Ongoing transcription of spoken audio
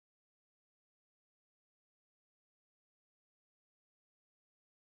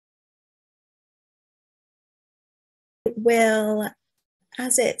we'll,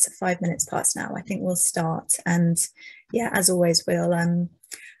 as it's 5 minutes past now, I think we'll start. And yeah, as always,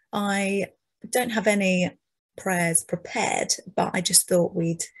 I don't have any prayers prepared, but I just thought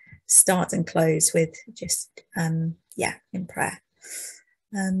we'd start and close with just, yeah, in prayer.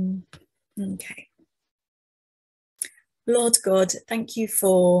 Okay. Lord God, thank you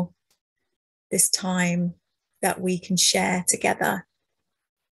for this time that we can share together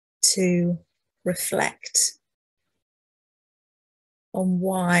to reflect on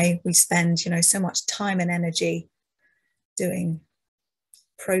why we spend, so much time and energy doing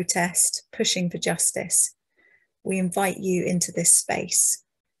protest, pushing for justice. We invite you into this space.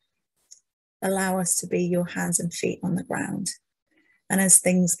 Allow us to be your hands and feet on the ground. And as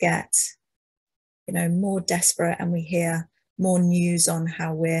things get, more desperate and we hear more news on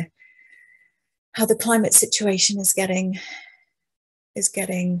how the climate situation is getting,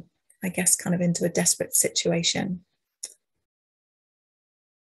 I guess, kind of into a desperate situation.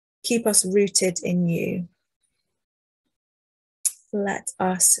 Keep us rooted in you. Let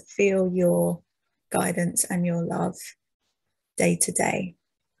us feel your guidance and your love day to day.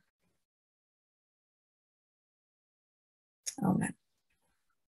 Amen.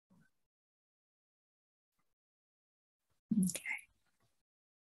 Okay.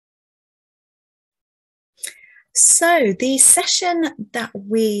 So the session that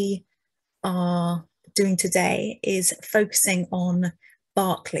we are doing today is focusing on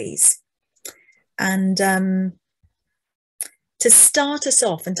Barclays. And to start us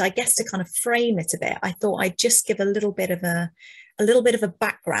off, and I guess to kind of frame it a bit, I thought I'd just give a little bit of a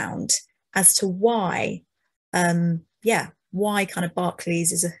background as to why, why kind of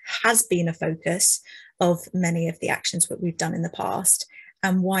Barclays has been a focus of many of the actions that we've done in the past,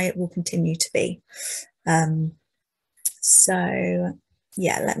 and why it will continue to be. So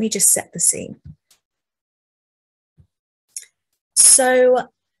yeah, let me just set the scene. So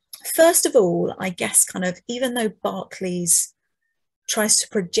first of all, I guess kind of, even though Barclays tries to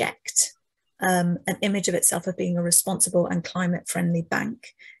project an image of itself of being a responsible and climate friendly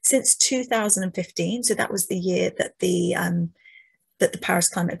bank since 2015, so that was the year that the Paris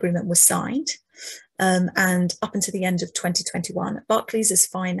Climate Agreement was signed, and up until the end of 2021, Barclays has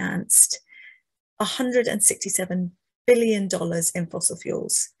financed $167 billion in fossil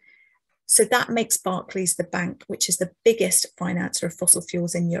fuels. So that makes Barclays the bank which is the biggest financer of fossil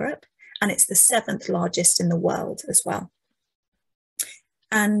fuels in Europe, and it's the 7th largest in the world as well.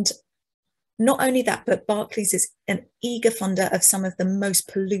 And not only that, but Barclays is an eager funder of some of the most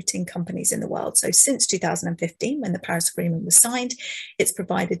polluting companies in the world. So since 2015, when the Paris Agreement was signed, it's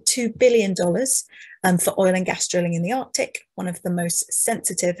provided $2 billion for oil and gas drilling in the Arctic, one of the most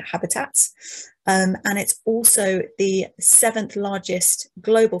sensitive habitats. And it's also the 7th largest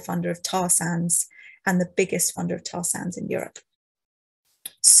global funder of tar sands and the biggest funder of tar sands in Europe.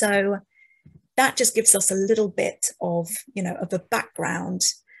 So that just gives us a little bit of, of a background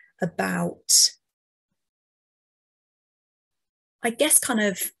about, I guess, kind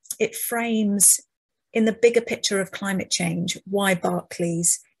of, it frames in the bigger picture of climate change why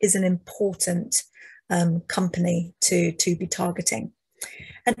Barclays is an important company to be targeting.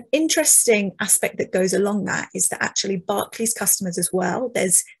 An interesting aspect that goes along that is that actually Barclays customers as well,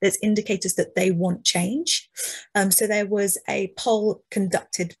 there's indicators that they want change. So there was a poll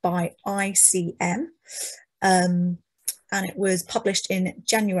conducted by ICM, and it was published in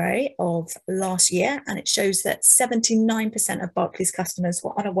January of last year, and it shows that 79% of Barclays customers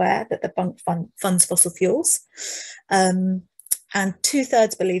were unaware that the bank funds fossil fuels, and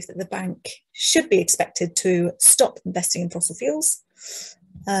 2/3 believe that the bank should be expected to stop investing in fossil fuels.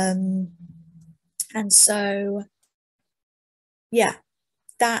 And so, yeah,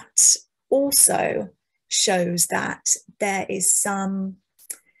 that also shows that there is some,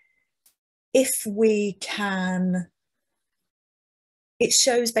 if we can, it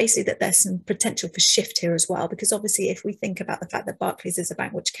shows basically that there's some potential for shift here as well, because obviously if we think about the fact that Barclays is a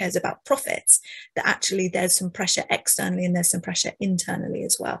bank which cares about profits, that actually there's some pressure externally and there's some pressure internally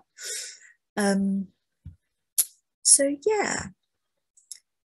as well. So yeah,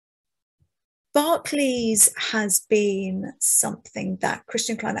 Barclays has been something that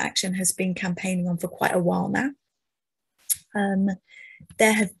Christian Climate Action has been campaigning on for quite a while now.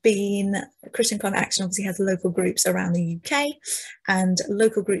 There have been, Christian Climate Action obviously has local groups around the UK, and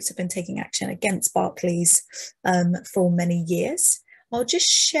local groups have been taking action against Barclays for many years. I'll just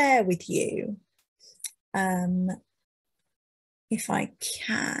share with you, if I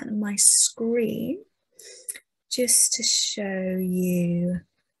can, my screen, just to show you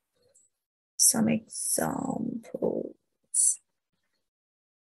some examples.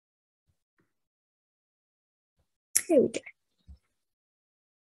 Here we go.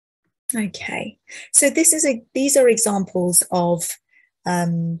 Okay, so these are examples of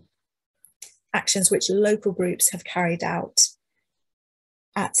actions which local groups have carried out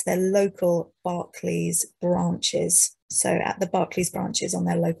at their local Barclays branches. So at the Barclays branches on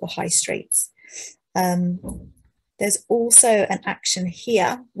their local high streets. There's also an action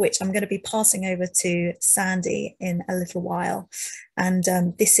here, which I'm going to be passing over to Sandy in a little while. And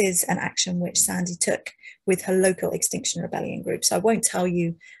this is an action which Sandy took with her local Extinction Rebellion group. So I won't tell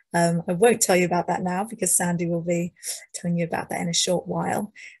you about that now, because Sandy will be telling you about that in a short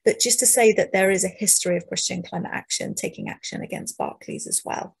while. But just to say that there is a history of Christian Climate Action taking action against Barclays as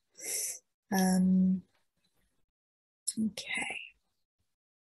well. Okay.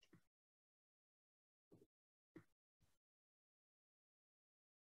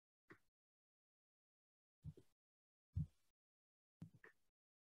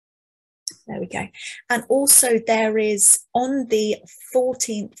 There we go. And also there is on the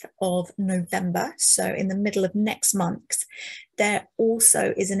 14th of November, so in the middle of next month, there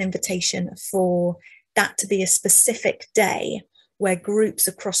also is an invitation for that to be a specific day where groups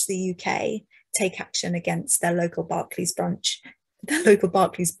across the UK take action against their local Barclays branch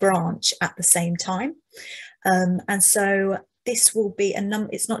at the same time. And so this will be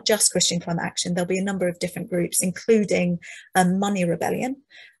it's not just Christian Climate Action, there'll be a number of different groups, including Money Rebellion,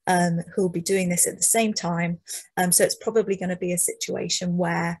 who will be doing this at the same time. So it's probably going to be a situation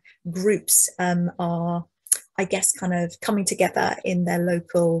where groups are, I guess, kind of coming together in their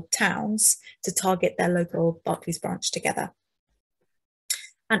local towns to target their local Barclays branch together.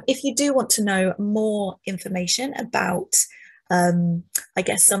 And if you do want to know more information about, I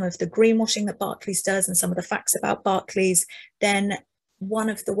guess, some of the greenwashing that Barclays does and some of the facts about Barclays, then one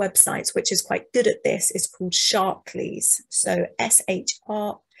of the websites which is quite good at this is called Sharklays. So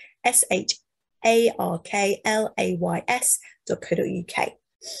sharklays.co.uk.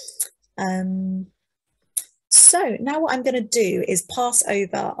 So now what I'm going to do is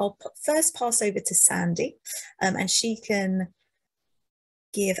I'll first pass over to Sandy, and she can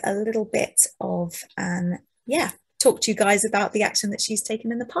give a little bit of talk to you guys about the action that she's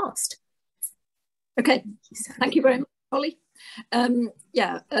taken in the past. Okay, thank you very much, Holly.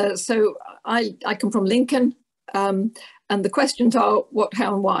 So I come from Lincoln, and the questions are what,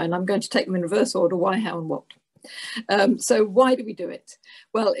 how and why, and I'm going to take them in reverse order: why, how and what. So why do we do it?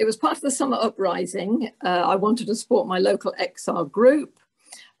 Well, it was part of the summer uprising. I wanted to support my local XR group.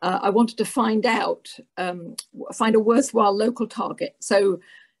 I wanted to find a worthwhile local target. So,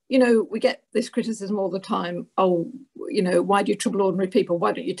 you know, we get this criticism all the time. Oh, you know, why do you trouble ordinary people?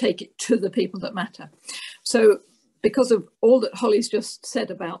 Why don't you take it to the people that matter? So because of all that Holly's just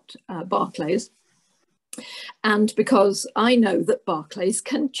said about Barclays, and because I know that Barclays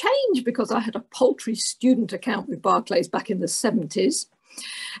can change, because I had a paltry student account with Barclays back in the 70s.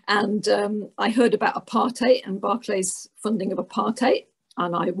 And I heard about apartheid and Barclays' funding of apartheid,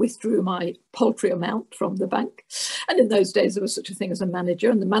 and I withdrew my paltry amount from the bank. And in those days, there was such a thing as a manager,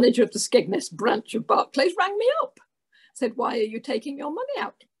 and the manager of the Skegness branch of Barclays rang me up, said, why are you taking your money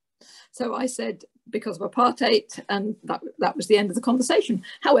out? So I said, because of apartheid, and that was the end of the conversation.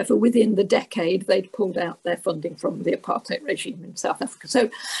 However, within the decade, they'd pulled out their funding from the apartheid regime in South Africa.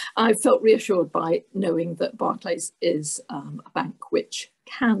 So I felt reassured by knowing that Barclays is a bank which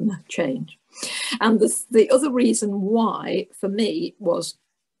can change. And the other reason why, for me, was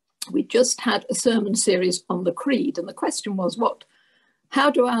we just had a sermon series on the Creed, and the question was, how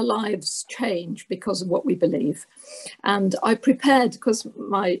do our lives change because of what we believe? And I prepared, because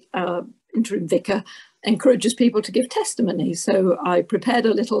my interim vicar encourages people to give testimony. So I prepared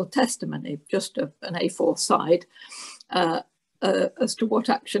a little testimony, just an A4 side, as to what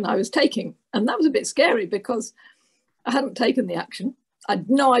action I was taking. And that was a bit scary because I hadn't taken the action. I had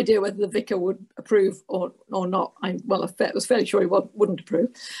no idea whether the vicar would approve or not. I was fairly sure he wouldn't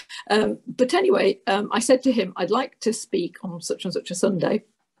approve. But anyway, I said to him, I'd like to speak on such and such a Sunday.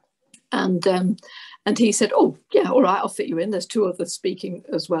 And he said, oh, yeah, all right, I'll fit you in. There's two others speaking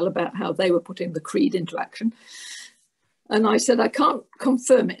as well about how they were putting the Creed into action. And I said, I can't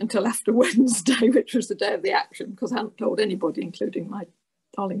confirm it until after Wednesday, which was the day of the action, because I hadn't told anybody, including my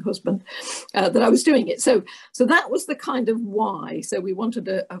darling husband, that I was doing it. So that was the kind of why. So we wanted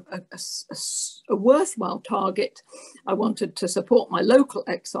a worthwhile target. I wanted to support my local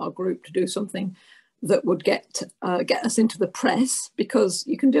XR group to do something that would get us into the press, because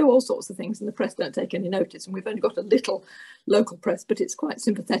you can do all sorts of things and the press don't take any notice. And we've only got a little local press, but it's quite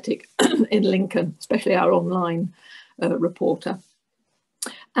sympathetic in Lincoln, especially our online reporter.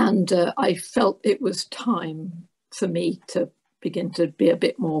 And I felt it was time for me to begin to be a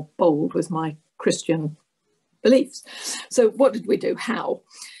bit more bold with my Christian beliefs. So what did we do? How?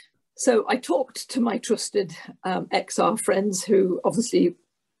 So I talked to my trusted XR friends who obviously,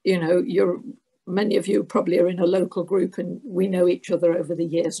 you know, many of you probably are in a local group and we know each other over the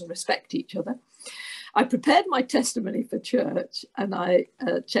years and respect each other. I prepared my testimony for church and I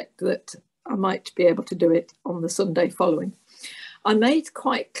checked that I might be able to do it on the Sunday following. I made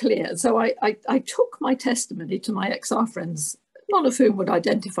quite clear, so I took my testimony to my XR friends, none of whom would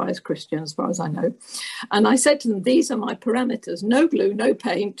identify as Christian as far as I know. And I said to them, these are my parameters: no glue, no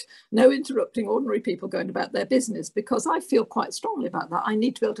paint, no interrupting ordinary people going about their business, because I feel quite strongly about that. I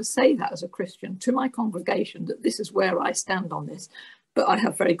need to be able to say that as a Christian to my congregation, that this is where I stand on this, but I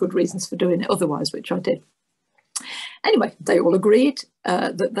have very good reasons for doing it otherwise, which I did. Anyway, they all agreed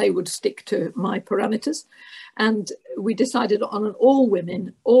that they would stick to my parameters. And we decided on an all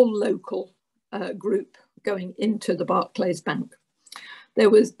women, all local group going into the Barclays Bank.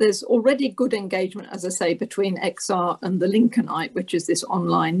 There's already good engagement, as I say, between XR and the Lincolnite, which is this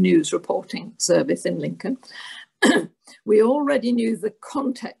online news reporting service in Lincoln. We already knew the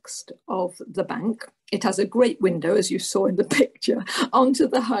context of the bank. It has a great window, as you saw in the picture, onto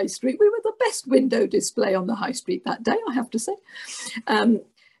the high street. We were the best window display on the high street that day, I have to say.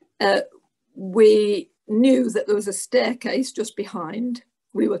 We knew that there was a staircase just behind.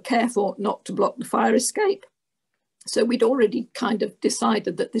 We were careful not to block the fire escape. So we'd already kind of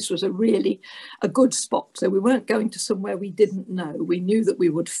decided that this was a good spot. So we weren't going to somewhere we didn't know. We knew that we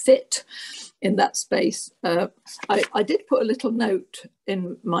would fit in that space. I did put a little note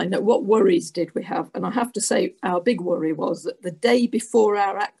in my note, what worries did we have? And I have to say our big worry was that the day before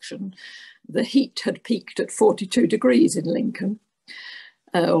our action, the heat had peaked at 42 degrees in Lincoln,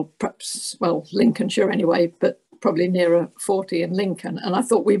 or perhaps, well, Lincolnshire anyway, but probably nearer 40 in Lincoln. And I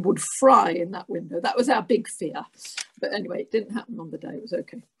thought we would fry in that window. That was our big fear. But anyway, it didn't happen on the day. It was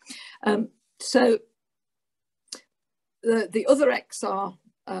okay. So the other XR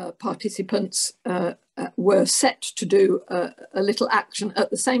participants were set to do a little action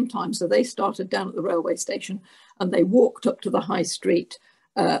at the same time. So they started down at the railway station and they walked up to the high street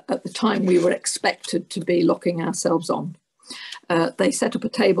at the time we were expected to be locking ourselves on. They set up a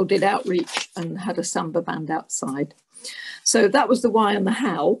table, did outreach and had a samba band outside. So that was the why and the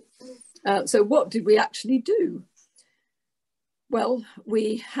how. So what did we actually do? Well,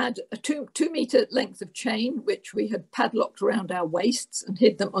 we had a 2 metre length of chain, which we had padlocked around our waists and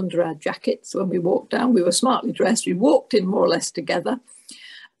hid them under our jackets. When we walked down, we were smartly dressed. We walked in more or less together.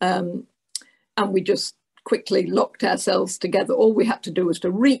 And we just quickly locked ourselves together. All we had to do was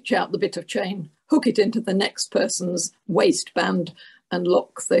to reach out the bit of chain, hook it into the next person's waistband and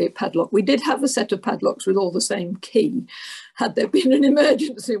lock the padlock. We did have a set of padlocks with all the same key. Had there been an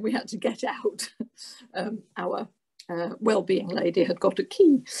emergency, we had to get out. Our well-being lady had got a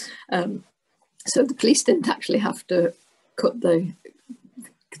key. So the police didn't actually have to cut the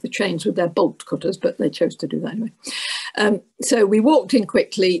chains with their bolt cutters, but they chose to do that anyway. So we walked in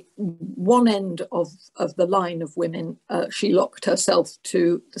quickly. One end of the line of women, she locked herself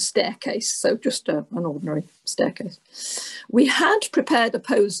to the staircase, so just an ordinary staircase. We had prepared a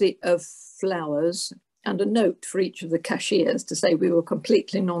posy of flowers and a note for each of the cashiers to say we were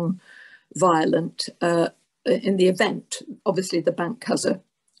completely non-violent in the event. Obviously, the bank has a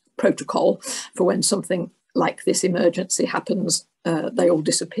protocol for when something like this emergency happens. They all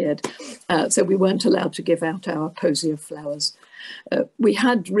disappeared. So we weren't allowed to give out our posy of flowers. We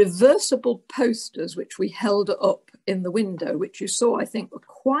had reversible posters, which we held up in the window, which you saw, I think, were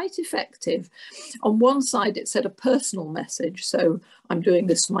quite effective. On one side, it said a personal message. So I'm doing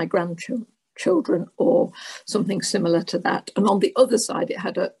this for my grandchildren or something similar to that. And on the other side, it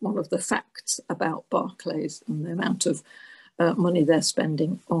had one of the facts about Barclays and the amount of money they're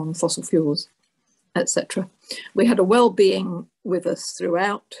spending on fossil fuels, etc. We had a well-being with us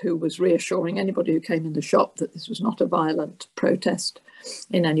throughout who was reassuring anybody who came in the shop that this was not a violent protest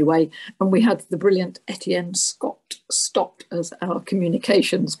in any way. And we had the brilliant Etienne Scott Stott as our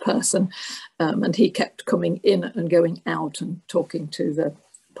communications person, and he kept coming in and going out and talking to the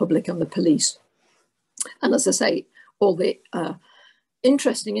public and the police. And as I say, all the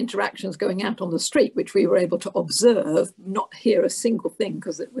interesting interactions going out on the street, which we were able to observe, not hear a single thing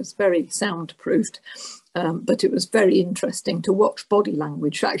because it was very soundproofed, but it was very interesting to watch body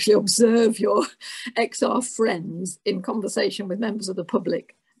language, to actually observe your XR friends in conversation with members of the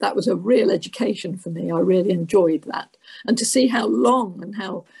public. That was a real education for me. I really enjoyed that. And to see how long and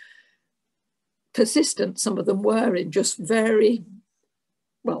how persistent some of them were in just very,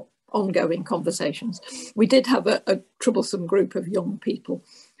 well, ongoing conversations. We did have a troublesome group of young people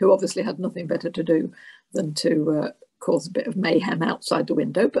who obviously had nothing better to do than to cause a bit of mayhem outside the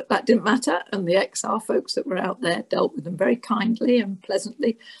window, but that didn't matter. And the XR folks that were out there dealt with them very kindly and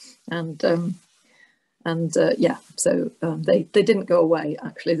pleasantly. And yeah, so they didn't go away.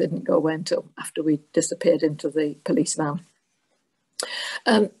 Actually, they didn't go away until after we disappeared into the police van.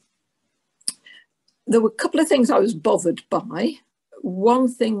 There were a couple of things I was bothered by. One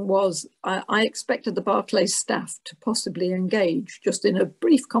thing was I expected the Barclays staff to possibly engage just in a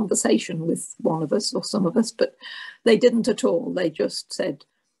brief conversation with one of us or some of us, but they didn't at all. They just said,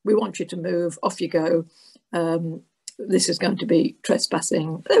 we want you to move, off you go. This is going to be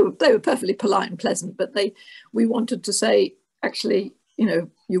trespassing. They were perfectly polite and pleasant, but we wanted to say, actually, you know,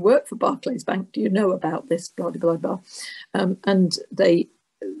 you work for Barclays Bank. Do you know about this? Blah, blah, blah, blah. And they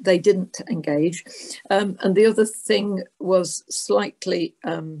didn't engage. And the other thing was slightly,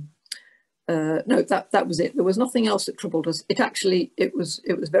 no, that was it. There was nothing else that troubled us. It was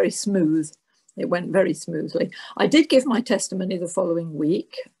very smooth. It went very smoothly. I did give my testimony the following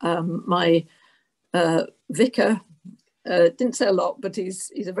week. My vicar didn't say a lot, but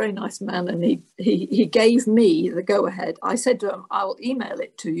he's a very nice man, and he gave me the go-ahead. I said to him, I'll email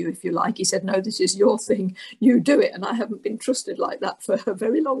it to you if you like. He said, no, this is your thing, you do it. And I haven't been trusted like that for a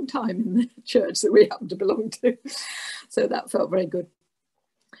very long time in the church that we happen to belong to. So that felt very good.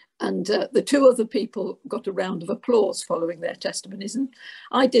 And the two other people got a round of applause following their testimonies, and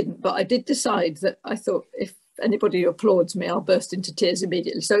I didn't, but I did decide that I thought if anybody applauds me, I'll burst into tears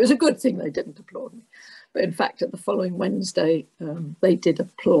immediately. So it was a good thing they didn't applaud me. But in fact, at the following Wednesday, they did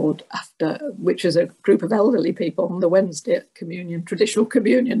applaud after, which was a group of elderly people on the Wednesday at communion, traditional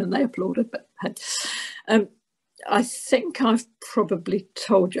communion, and they applauded. But I think I've probably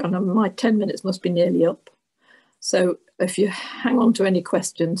told you, and my 10 minutes must be nearly up. So if you hang on to any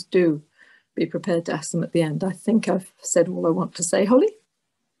questions, do be prepared to ask them at the end. I think I've said all I want to say. Holly?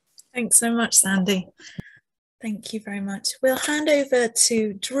 Thanks so much, Sandy. Thank you very much. We'll hand over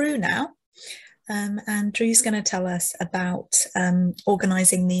to Drew now. And Drew's going to tell us about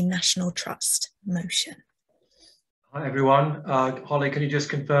organising the National Trust motion. Hi, everyone. Holly, can you just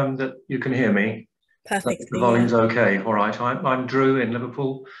confirm that you can hear me? Perfectly. The volume's okay. All right. I'm Drew in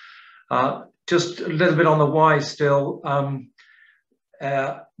Liverpool. Just a little bit on the why still. I'm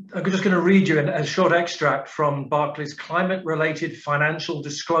just going to read you a short extract from Barclays' climate-related financial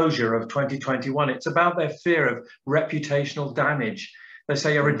disclosure of 2021. It's about their fear of reputational damage. They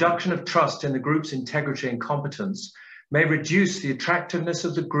say a reduction of trust in the group's integrity and competence may reduce the attractiveness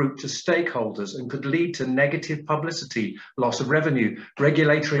of the group to stakeholders and could lead to negative publicity, loss of revenue,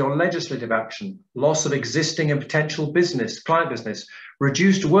 regulatory or legislative action, loss of existing and potential client business,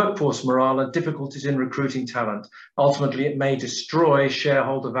 reduced workforce morale and difficulties in recruiting talent. Ultimately, it may destroy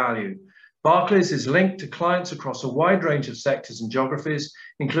shareholder value. Barclays is linked to clients across a wide range of sectors and geographies,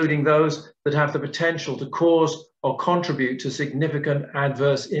 including those that have the potential to cause or contribute to significant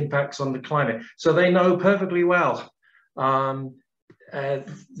adverse impacts on the climate. So they know perfectly well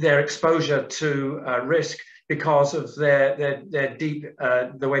their exposure to risk because of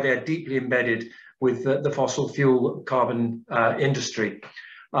the way they're deeply embedded with the fossil fuel carbon industry.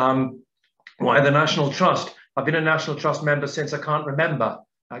 Why the National Trust? I've been a National Trust member since I can't remember,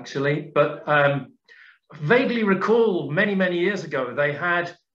 actually, but vaguely recall many years ago they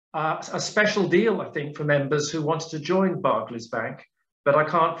had a special deal, I think, for members who wanted to join Barclays Bank, but I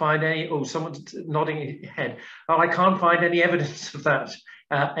can't find any. Oh, someone's nodding his head. Oh, I can't find any evidence of that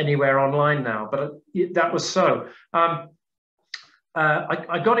anywhere online now, but that was so. I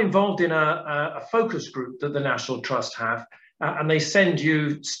got involved in a focus group that the National Trust have, and they send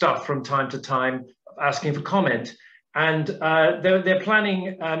you stuff from time to time asking for comment. And they're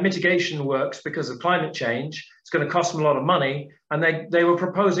planning mitigation works because of climate change. It's going to cost them a lot of money. And they were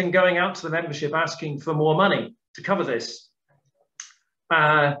proposing going out to the membership asking for more money to cover this.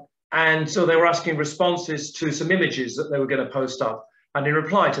 And so they were asking responses to some images that they were going to post up. And in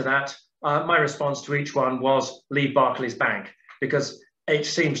reply to that, my response to each one was leave Barclays Bank, because it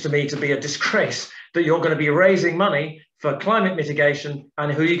seems to me to be a disgrace that you're going to be raising money for climate mitigation,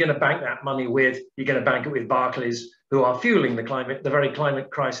 and who are you going to bank that money with? You're going to bank it with Barclays, who are fueling the very climate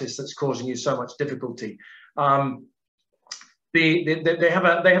crisis that's causing you so much difficulty. They have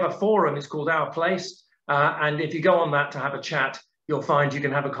a forum. It's called Our Place, and if you go on that to have a chat, you'll find you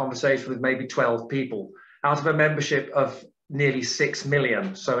can have a conversation with maybe 12 people out of a membership of nearly 6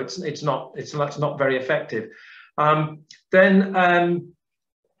 million. So it's not very effective. Early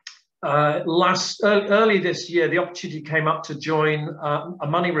this year, the opportunity came up to join a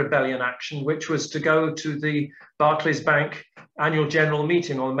money rebellion action, which was to go to the Barclays Bank annual general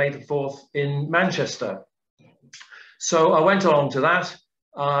meeting on May the 4th in Manchester. So I went along to that,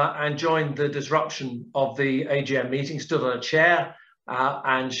 and joined the disruption of the AGM meeting, stood on a chair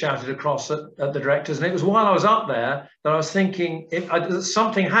and shouted across at the directors. And it was while I was up there that I was thinking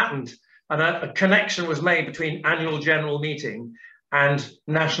something happened, and a connection was made between annual general meeting and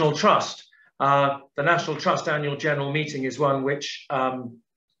National Trust. The National Trust annual general meeting is one which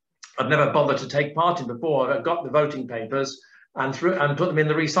I've never bothered to take part in before. I've got the voting papers and put them in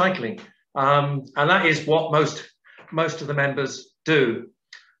the recycling. And that is what most of the members do.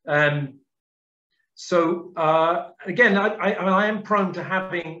 So again, I am prone to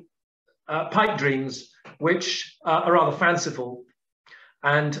having pipe dreams which are rather fanciful,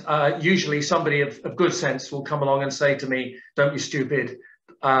 and usually somebody of good sense will come along and say to me, "Don't be stupid.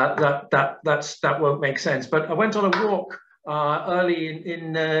 That won't make sense." But I went on a walk early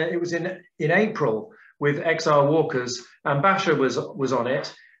it was in April with XR Walkers, and Basha was on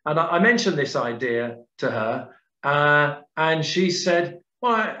it, and I mentioned this idea to her, and she said,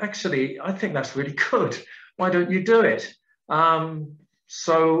 "Well, actually, I think that's really good. Why don't you do it?"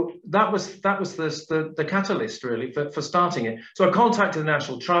 So that was the catalyst really for starting it. So I contacted the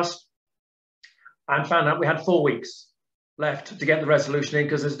National Trust and found out we had 4 weeks left to get the resolution in,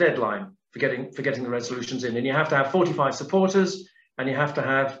 because there's a deadline for getting the resolutions in, and you have to have 45 supporters and you have to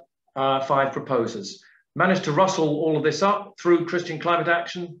have 5 proposers. Managed to rustle all of this up through Christian Climate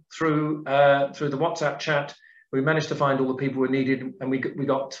Action, through the WhatsApp chat. We managed to find all the people we needed, and we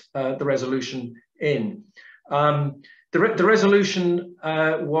got the resolution in. The resolution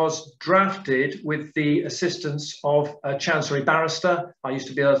was drafted with the assistance of a Chancery barrister. I used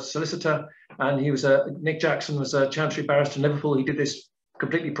to be a solicitor, and Nick Jackson was a Chancery barrister in Liverpool. He did this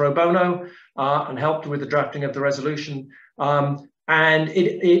completely pro bono and helped with the drafting of the resolution. And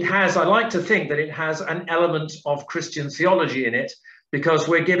it has, I like to think that it has an element of Christian theology in it, because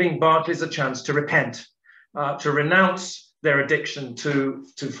we're giving Barclays a chance to repent, to renounce their addiction to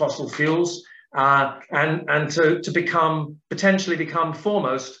fossil fuels, and to potentially become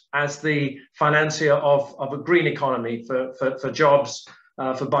foremost as the financier of a green economy for jobs,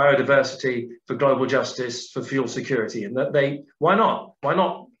 for biodiversity, for global justice, for fuel security. And that why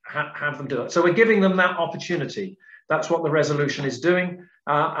not have them do that? So we're giving them that opportunity. That's what the resolution is doing,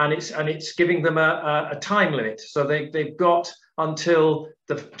 and it's giving them a time limit. So they've got until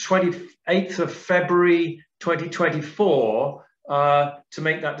the 28th of February 2024 to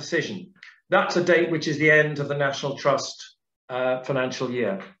make that decision. That's a date which is the end of the National Trust financial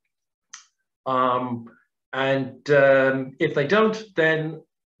year. If they don't, then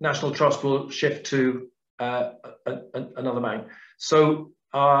National Trust will shift to another bank. So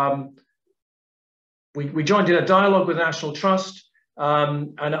we joined in a dialogue with National Trust,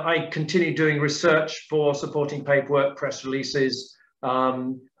 and I continued doing research for supporting paperwork, press releases,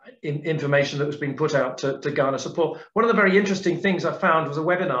 information that was being put out to garner support. One of the very interesting things I found was a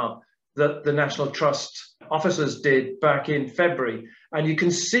webinar that the National Trust officers did back in February. And you can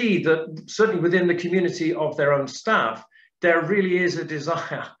see that certainly within the community of their own staff, there really is a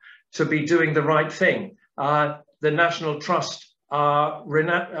desire to be doing the right thing. The National Trust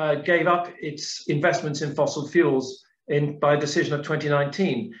gave up its investments in fossil fuels by a decision of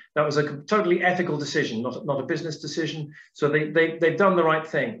 2019. That was a totally ethical decision, not a business decision. So they've done the right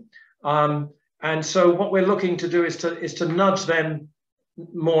thing. And so what we're looking to do is to nudge them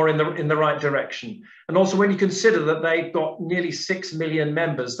more in the right direction. And also, when you consider that they've got nearly 6 million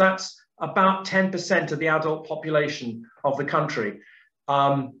members, that's about 10% of the adult population of the country.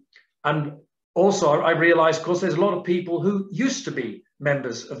 And also, I realize, of course, there's a lot of people who used to be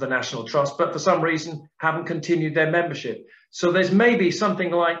members of the National Trust, but for some reason haven't continued their membership. So there's maybe something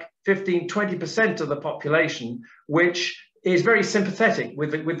like 15–20% of the population which is very sympathetic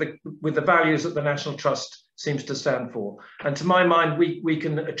with the values that the National Trust seems to stand for. And to my mind, we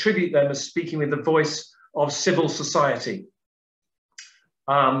can attribute them as speaking with the voice of civil society.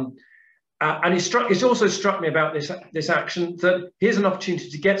 And it's also struck me about this action that here's an opportunity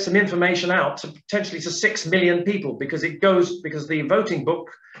to get some information out to potentially to 6 million people, because the voting book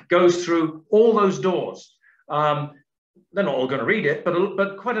goes through all those doors. They're not all going to read it,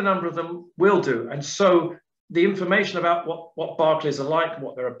 but quite a number of them will do. And so the information about what Barclays are like,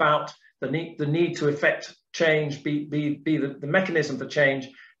 what they're about, the need to effect change, be the mechanism for change,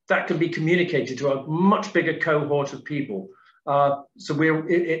 that can be communicated to a much bigger cohort of people. So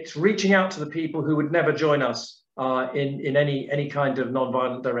it's reaching out to the people who would never join us in any kind of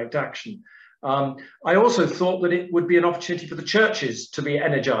non-violent direct action. I also thought that it would be an opportunity for the churches to be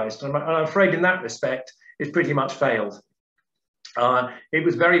energized, and I'm afraid in that respect it's pretty much failed. It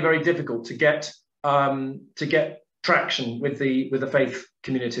was very, very difficult to get traction with the faith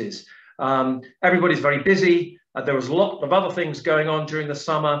communities. Everybody's very busy. There was a lot of other things going on during the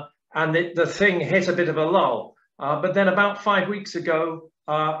summer, and the thing hit a bit of a lull. But then about 5 weeks ago,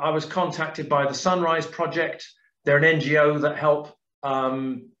 I was contacted by the Sunrise Project. They're an NGO that help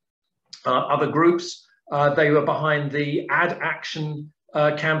other groups. They were behind the Ad Action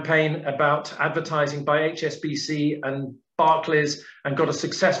campaign about advertising by HSBC and Barclays, and got a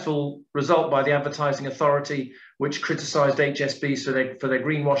successful result by the Advertising Authority, which criticised HSBC for their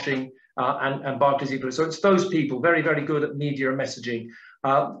greenwashing, and Barclays equally. So it's those people, very, very good at media and messaging.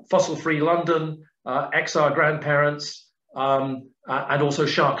 Fossil Free London, XR Grandparents, and also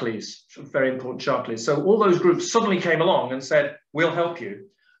Sharkleys, very important Sharkleys. So all those groups suddenly came along and said, we'll help you.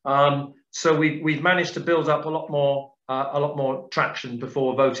 So we've managed to build up a lot more traction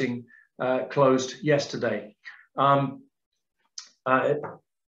before voting closed yesterday.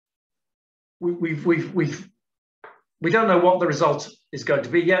 We don't know what the result is going to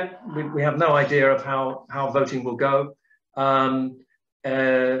be yet. We have no idea of how voting will go.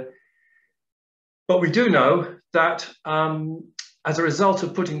 But we do know that as a result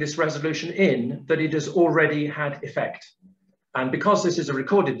of putting this resolution in, that it has already had effect. And because this is a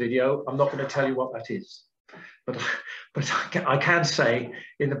recorded video, I'm not going to tell you what that is. But I can say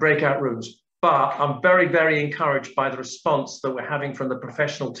in the breakout rooms. But I'm very, very encouraged by the response that we're having from the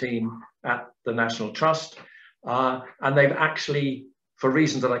professional team at the National Trust. And they've actually, for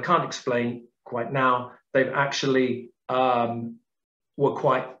reasons that I can't explain quite now, they've actually were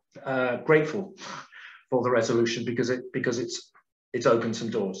quite grateful for the resolution because it's opened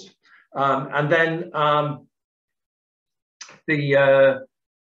some doors. And then the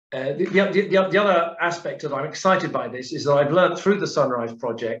other aspect that I'm excited by this is that I've learned through the Sunrise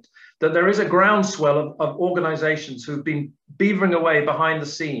Project that there is a groundswell of organizations who've been beavering away behind the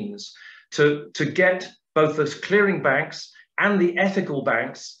scenes to get both the clearing banks and the ethical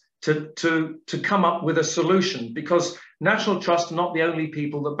banks to come up with a solution, because National Trust are not the only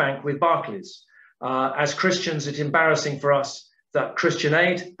people that bank with Barclays. As Christians, it's embarrassing for us that Christian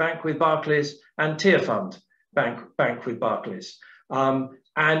Aid bank with Barclays and Tearfund bank with Barclays. And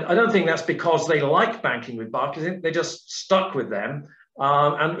I don't think that's because they like banking with Barclays. I think they're just stuck with them.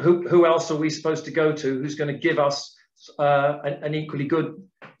 And who else are we supposed to go to who's going to give us an equally good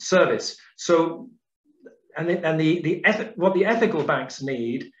service? So, what the ethical banks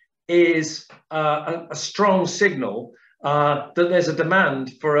need is a strong signal that there's a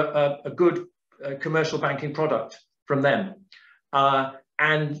demand for a good commercial banking product from them.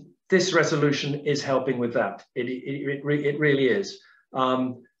 And this resolution is helping with that. It really is.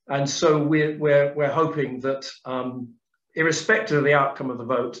 And so we're hoping that, irrespective of the outcome of the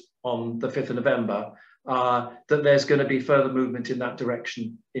vote on the 5th of November, that there's going to be further movement in that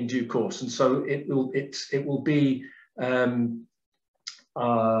direction in due course. And so it will be the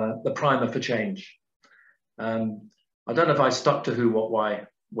primer for change. I don't know if I stuck to who, what, why,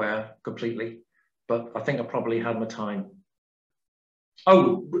 where completely, but I think I probably had my time.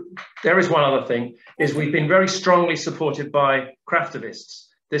 Oh, there is one other thing, is we've been very strongly supported by craftivists.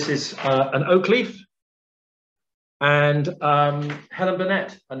 This is an oak leaf, and Helen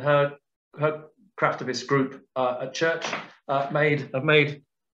Burnett and her craftivist group at church have made a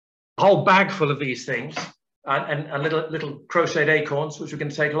whole bag full of these things and little crocheted acorns, which we can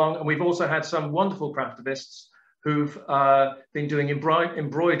take along. And we've also had some wonderful craftivists who've been doing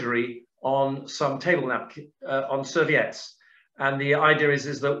embroidery on some table napkins, on serviettes. And the idea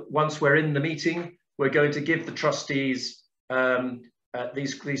is that once we're in the meeting, we're going to give the trustees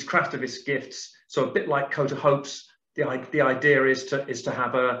these craftivist gifts. So a bit like Coat of Hopes, the idea is to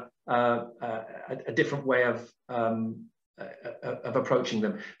have a different way of approaching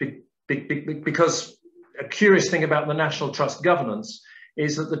them. Because a curious thing about the National Trust governance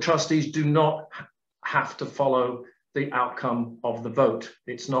is that the trustees do not have to follow the outcome of the vote.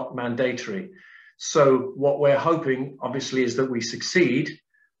 It's not mandatory. So what we're hoping, obviously, is that we succeed,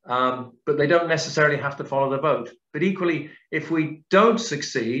 but they don't necessarily have to follow the vote. But equally, if we don't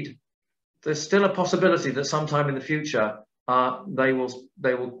succeed, there's still a possibility that sometime in the future they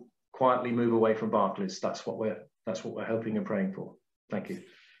will quietly move away from Barclays. That's what we're hoping and praying for. Thank you.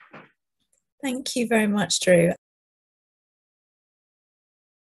 Thank you very much, Drew.